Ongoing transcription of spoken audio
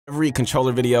Every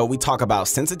controller video, we talk about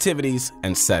sensitivities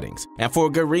and settings, and for a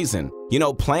good reason. You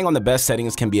know, playing on the best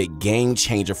settings can be a game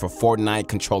changer for Fortnite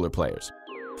controller players.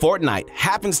 Fortnite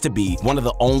happens to be one of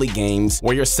the only games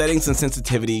where your settings and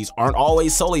sensitivities aren't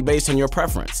always solely based on your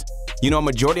preference. You know, a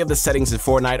majority of the settings in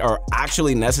Fortnite are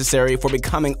actually necessary for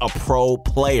becoming a pro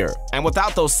player, and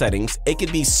without those settings, it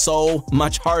could be so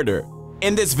much harder.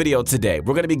 In this video today,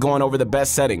 we're going to be going over the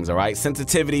best settings, all right,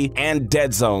 sensitivity and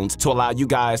dead zones to allow you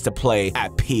guys to play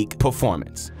at peak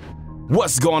performance.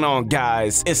 What's going on,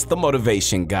 guys? It's the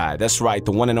Motivation Guy. That's right,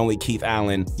 the one and only Keith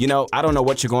Allen. You know, I don't know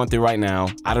what you're going through right now.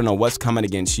 I don't know what's coming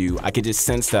against you. I could just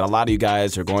sense that a lot of you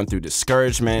guys are going through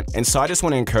discouragement. And so I just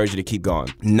want to encourage you to keep going.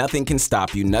 Nothing can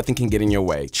stop you. Nothing can get in your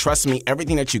way. Trust me,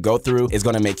 everything that you go through is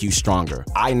going to make you stronger.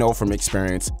 I know from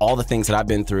experience, all the things that I've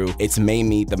been through, it's made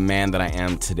me the man that I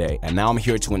am today. And now I'm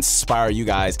here to inspire you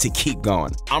guys to keep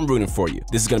going. I'm rooting for you.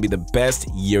 This is going to be the best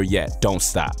year yet. Don't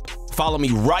stop. Follow me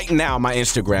right now on my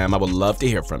Instagram. I would love to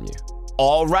hear from you.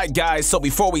 All right, guys, so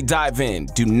before we dive in,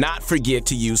 do not forget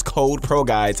to use code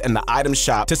PROGUIDES in the item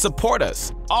shop to support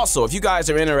us. Also, if you guys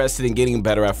are interested in getting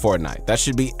better at Fortnite, that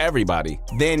should be everybody,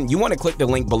 then you want to click the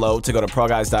link below to go to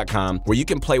ProGuides.com, where you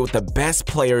can play with the best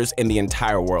players in the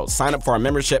entire world. Sign up for our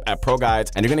membership at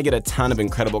ProGuides, and you're going to get a ton of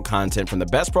incredible content from the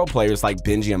best pro players like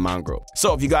Benji and Mongrel.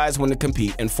 So if you guys want to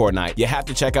compete in Fortnite, you have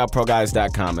to check out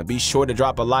ProGuides.com, and be sure to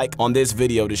drop a like on this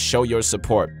video to show your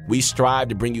support. We strive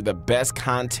to bring you the best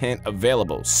content available.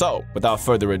 So, without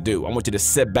further ado, I want you to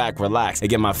sit back, relax, and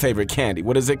get my favorite candy.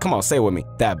 What is it? Come on, say it with me.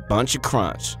 That bunch of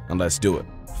crunch. And let's do it.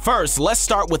 First, let's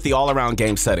start with the all-around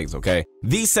game settings, okay?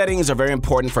 These settings are very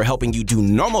important for helping you do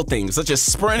normal things such as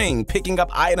sprinting, picking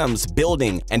up items,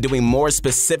 building, and doing more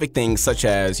specific things such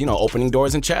as, you know, opening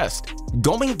doors and chests.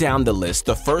 Going down the list,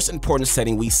 the first important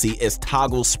setting we see is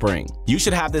toggle spring. You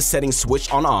should have this setting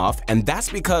switched on off, and that's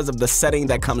because of the setting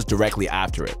that comes directly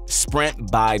after it,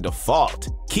 sprint by default.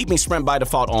 Keeping sprint by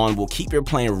default on will keep your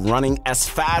plane running as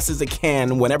fast as it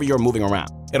can whenever you're moving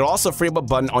around. It'll also free up a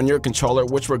button on your controller,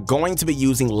 which we're going to be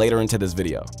using later into this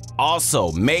video.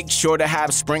 Also, make sure to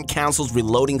have sprint cancels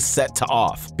reloading set to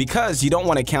off, because you don't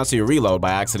want to cancel your reload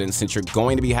by accident since you're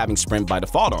going to be having sprint by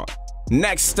default on.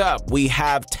 Next up, we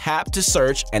have tap to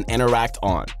search and interact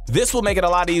on. This will make it a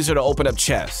lot easier to open up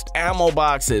chests, ammo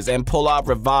boxes, and pull out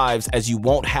revives, as you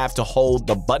won't have to hold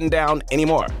the button down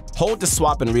anymore. Hold to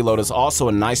swap and reload is also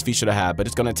a nice feature to have, but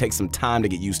it's going to take some time to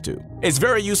get used to. It's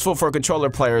very useful for controller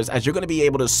players, as you're going to be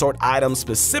able to sort items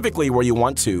specifically where you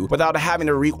want to without having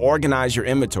to reorganize your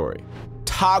inventory.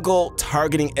 Toggle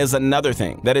targeting is another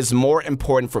thing that is more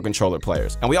important for controller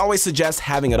players, and we always suggest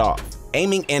having it off.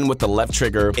 Aiming in with the left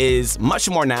trigger is much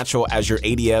more natural, as your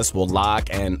ADS will lock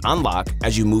and unlock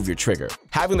as you move your trigger.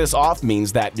 Having this off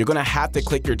means that you're going to have to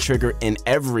click your trigger in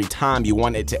every time you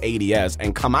want it to ADS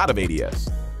and come out of ADS.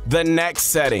 The next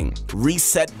setting,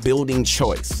 reset building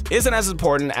choice, isn't as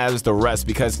important as the rest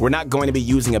because we're not going to be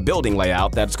using a building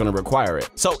layout that's going to require it.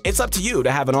 So it's up to you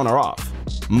to have it on or off.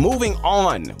 Moving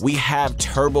on, we have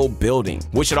turbo building,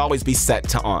 which should always be set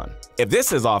to on. If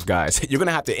this is off, guys, you're going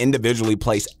to have to individually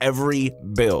place every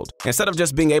build instead of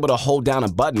just being able to hold down a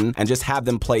button and just have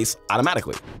them place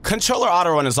automatically. Controller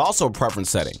auto run is also a preference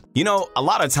setting. You know, a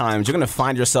lot of times you're going to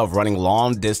find yourself running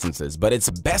long distances, but it's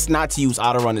best not to use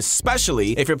auto run,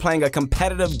 especially if you're playing a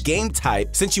competitive game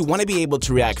type, since you want to be able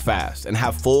to react fast and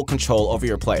have full control over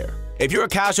your player. If you're a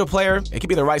casual player, it could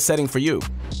be the right setting for you.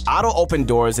 Auto open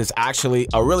doors is actually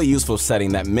a really useful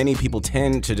setting that many people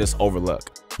tend to just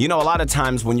overlook. You know, a lot of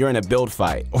times when you're in a build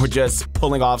fight or just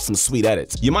pulling off some sweet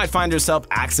edits, you might find yourself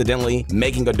accidentally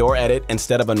making a door edit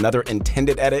instead of another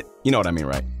intended edit. You know what I mean,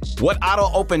 right? What auto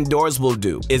open doors will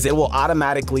do is it will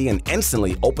automatically and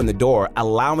instantly open the door,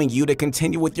 allowing you to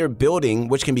continue with your building,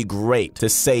 which can be great to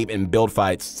save in build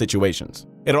fights situations.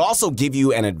 It'll also give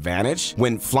you an advantage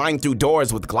when flying through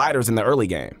doors with gliders in the early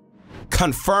game.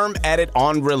 Confirm edit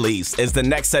on release is the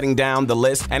next setting down the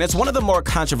list, and it's one of the more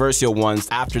controversial ones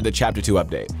after the Chapter 2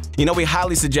 update. You know, we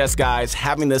highly suggest, guys,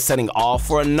 having this setting off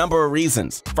for a number of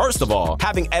reasons. First of all,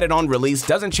 having edit on release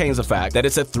doesn't change the fact that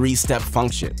it's a three-step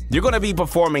function. You're going to be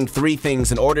performing three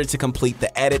things in order to complete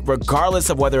the edit, regardless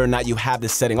of whether or not you have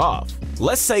this setting off.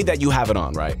 Let's say that you have it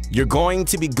on, right? You're going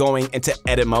to be going into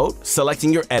edit mode,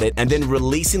 selecting your edit, and then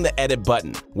releasing the edit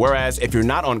button. Whereas if you're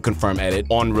not on confirm edit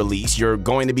on release, you're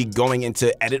going to be going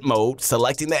into edit mode,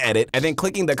 selecting the edit, and then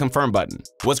clicking the confirm button.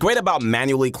 What's great about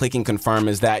manually clicking confirm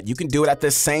is that you can do it at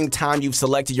the same time you've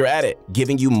selected your edit,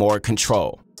 giving you more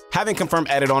control. Having confirm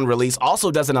edit on release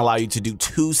also doesn't allow you to do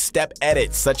two-step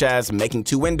edits, such as making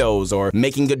two windows or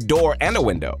making a door and a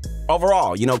window.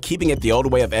 Overall, you know, keeping it the old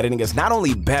way of editing is not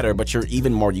only better, but you're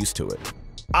even more used to it.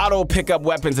 Auto pickup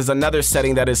weapons is another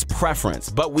setting that is preference,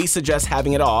 but we suggest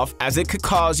having it off as it could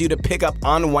cause you to pick up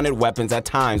unwanted weapons at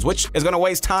times, which is going to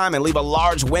waste time and leave a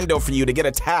large window for you to get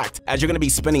attacked as you're going to be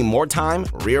spending more time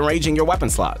rearranging your weapon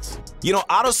slots. You know,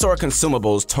 auto store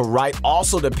consumables to right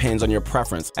also depends on your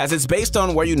preference as it's based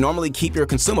on where you normally keep your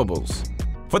consumables.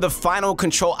 For the final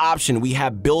control option, we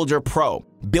have Builder Pro.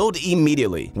 Build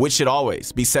immediately, which should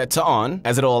always be set to on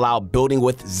as it'll allow building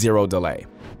with zero delay.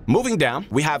 Moving down,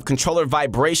 we have controller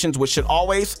vibrations, which should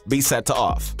always be set to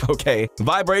off, okay?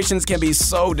 Vibrations can be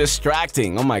so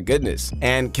distracting, oh my goodness,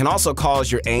 and can also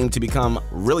cause your aim to become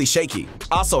really shaky.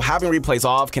 Also, having replays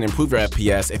off can improve your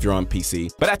FPS if you're on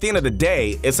PC, but at the end of the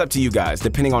day, it's up to you guys,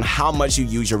 depending on how much you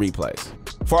use your replays.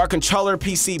 For our controller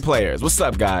PC players, what's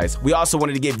up guys? We also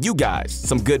wanted to give you guys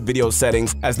some good video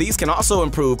settings as these can also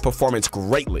improve performance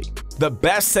greatly. The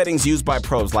best settings used by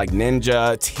pros like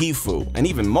Ninja, Tfue, and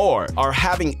even more are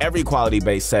having every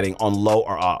quality-based setting on low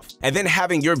or off, and then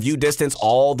having your view distance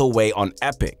all the way on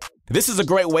epic. This is a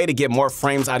great way to get more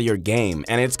frames out of your game,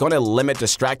 and it's going to limit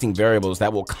distracting variables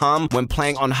that will come when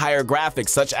playing on higher graphics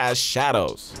such as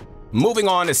shadows. Moving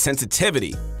on to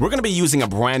sensitivity, we're going to be using a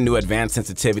brand new advanced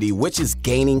sensitivity which is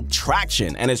gaining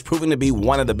traction and is proving to be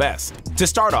one of the best. To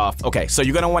start off, okay, so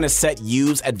you're going to want to set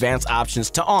use advanced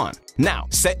options to on. Now,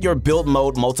 set your build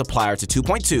mode multiplier to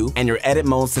 2.2 and your edit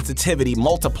mode sensitivity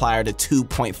multiplier to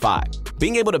 2.5.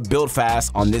 Being able to build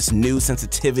fast on this new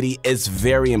sensitivity is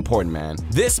very important, man.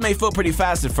 This may feel pretty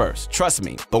fast at first, trust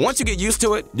me, but once you get used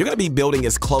to it, you're going to be building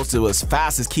as close to as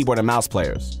fast as keyboard and mouse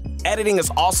players. Editing is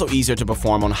also easier to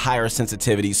perform on higher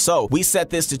sensitivities, so we set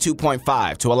this to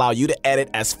 2.5 to allow you to edit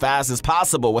as fast as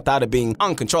possible without it being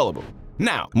uncontrollable.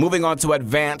 Now, moving on to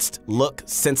advanced look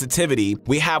sensitivity,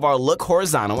 we have our look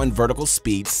horizontal and vertical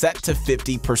speed set to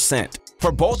 50%.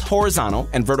 For both horizontal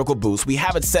and vertical boost, we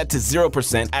have it set to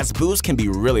 0% as boost can be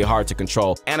really hard to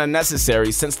control and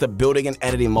unnecessary since the building and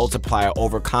editing multiplier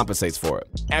overcompensates for it.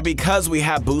 And because we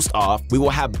have boost off, we will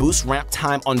have boost ramp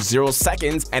time on 0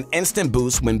 seconds and instant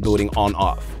boost when building on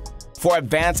off. For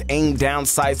advanced aim down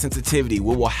sight sensitivity,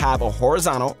 we will have a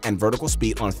horizontal and vertical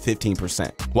speed on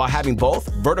 15%, while having both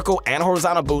vertical and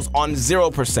horizontal boost on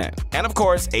 0%. And of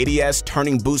course, ADS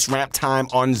turning boost ramp time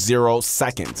on 0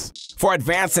 seconds. For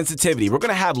advanced sensitivity, we're going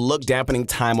to have look dampening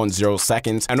time on 0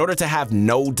 seconds in order to have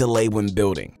no delay when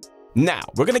building. Now,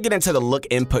 we're going to get into the look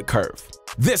input curve.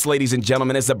 This, ladies and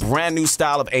gentlemen, is a brand new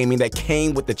style of aiming that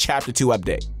came with the Chapter 2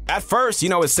 update. At first,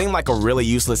 it seemed like a really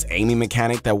useless aiming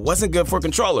mechanic that wasn't good for a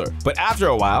controller. But after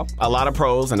a while, a lot of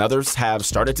pros and others have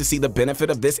started to see the benefit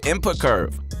of this input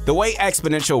curve. The way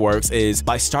exponential works is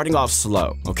by starting off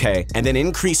slow, okay, and then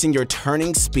increasing your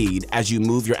turning speed as you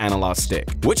move your analog stick,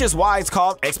 which is why it's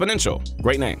called exponential.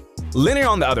 Great name. Linear,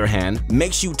 on the other hand,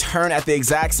 makes you turn at the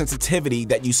exact sensitivity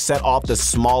that you set off the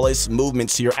smallest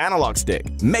movements to your analog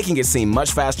stick, making it seem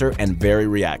much faster and very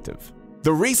reactive.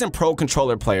 The reason pro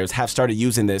controller players have started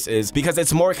using this is because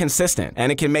it's more consistent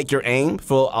and it can make your aim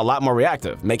feel a lot more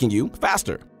reactive, making you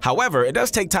faster. However, it does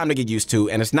take time to get used to,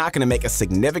 and it's not going to make a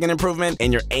significant improvement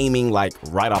in your aiming like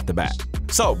right off the bat.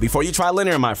 So before you try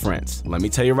linear, my friends, let me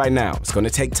tell you right now, it's going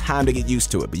to take time to get used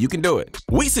to it, but you can do it.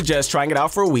 We suggest trying it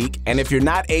out for a week, and if you're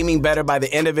not aiming better by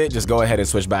the end of it, just go ahead and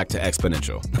switch back to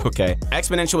exponential, okay?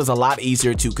 Exponential is a lot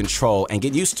easier to control and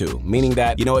get used to, meaning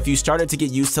that, if you started to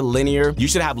get used to linear, you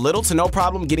should have little to no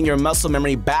problem getting your muscle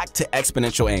memory back to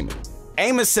exponential aiming.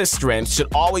 Aim assist strength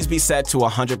should always be set to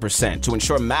 100% to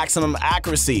ensure maximum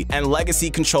accuracy, and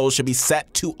legacy controls should be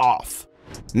set to off.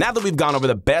 Now that we've gone over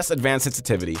the best advanced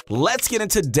sensitivity, let's get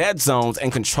into dead zones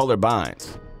and controller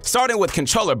binds. Starting with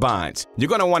controller binds, you're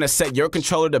going to want to set your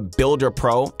controller to Builder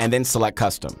Pro and then select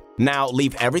Custom. Now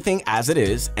leave everything as it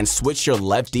is and switch your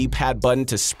left D-pad button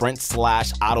to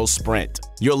Sprint/Auto Sprint.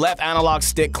 Your left analog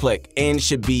stick click in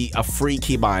should be a free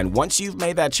keybind once you've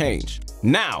made that change.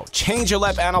 Now, change your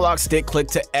left analog stick click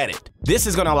to Edit. This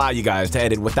is going to allow you guys to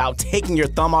edit without taking your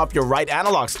thumb off your right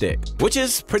analog stick, which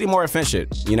is pretty more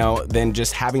efficient, than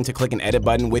just having to click an edit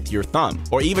button with your thumb,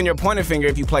 or even your pointer finger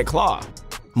if you play claw.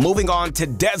 Moving on to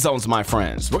dead zones, my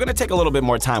friends. We're going to take a little bit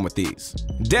more time with these.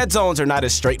 Dead zones are not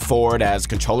as straightforward as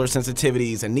controller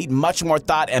sensitivities and need much more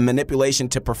thought and manipulation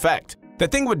to perfect. The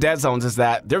thing with dead zones is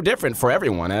that they're different for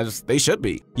everyone, as they should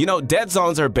be. Dead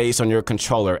zones are based on your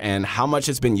controller and how much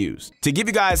it's been used. To give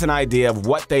you guys an idea of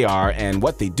what they are and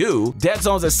what they do, dead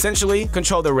zones essentially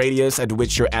control the radius at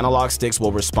which your analog sticks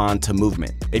will respond to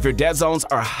movement. If your dead zones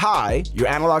are high, your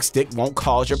analog stick won't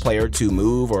cause your player to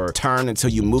move or turn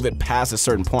until you move it past a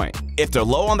certain point. If they're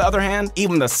low, on the other hand,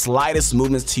 even the slightest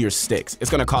movements to your sticks is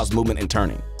going to cause movement and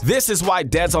turning. This is why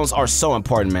dead zones are so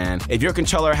important, man. If your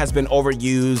controller has been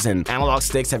overused and analog analog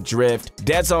sticks have drift,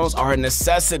 dead zones are a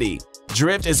necessity.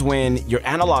 Drift is when your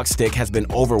analog stick has been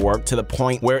overworked to the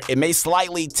point where it may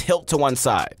slightly tilt to one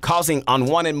side, causing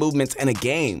unwanted movements in a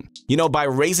game. You know, by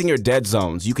raising your dead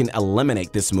zones, you can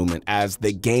eliminate this movement as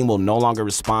the game will no longer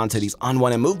respond to these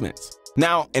unwanted movements.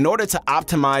 Now, in order to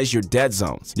optimize your dead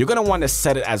zones, you're going to want to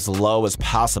set it as low as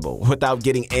possible without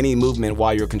getting any movement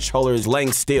while your controller is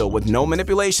laying still with no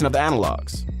manipulation of the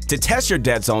analogs. To test your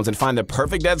dead zones and find the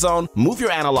perfect dead zone, move your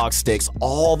analog sticks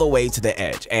all the way to the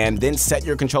edge and then set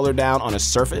your controller down on a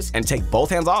surface and take both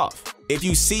hands off. If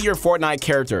you see your Fortnite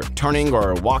character turning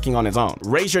or walking on its own,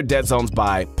 raise your dead zones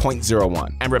by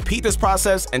 0.01 and repeat this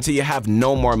process until you have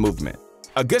no more movement.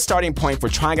 A good starting point for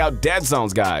trying out dead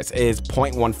zones, guys, is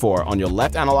 0.14 on your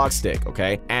left analog stick,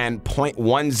 okay, and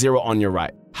 0.10 on your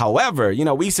right. However, you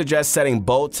know, we suggest setting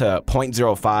both to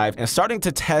 0.05 and starting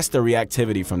to test the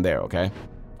reactivity from there, okay?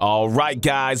 All right,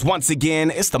 guys, once again,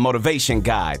 it's the Motivation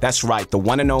Guy. That's right, the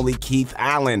one and only Keith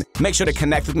Allen. Make sure to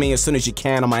connect with me as soon as you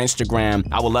can on my Instagram.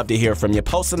 I would love to hear from you,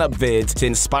 posting up vids to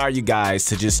inspire you guys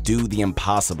to just do the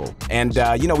impossible. And,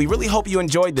 you know, we really hope you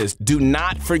enjoyed this. Do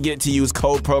not forget to use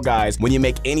code PROGUYS when you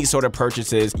make any sort of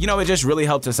purchases. You know, it just really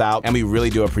helps us out, and we really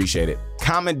do appreciate it.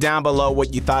 Comment down below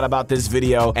what you thought about this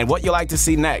video and what you'd like to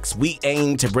see next. We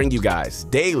aim to bring you guys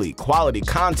daily quality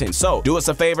content. So do us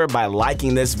a favor by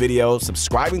liking this video,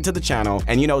 subscribing to the channel,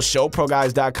 and, you know, show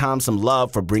ProGuys.com some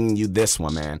love for bringing you this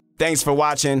one, man. Thanks for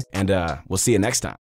watching, and we'll see you next time.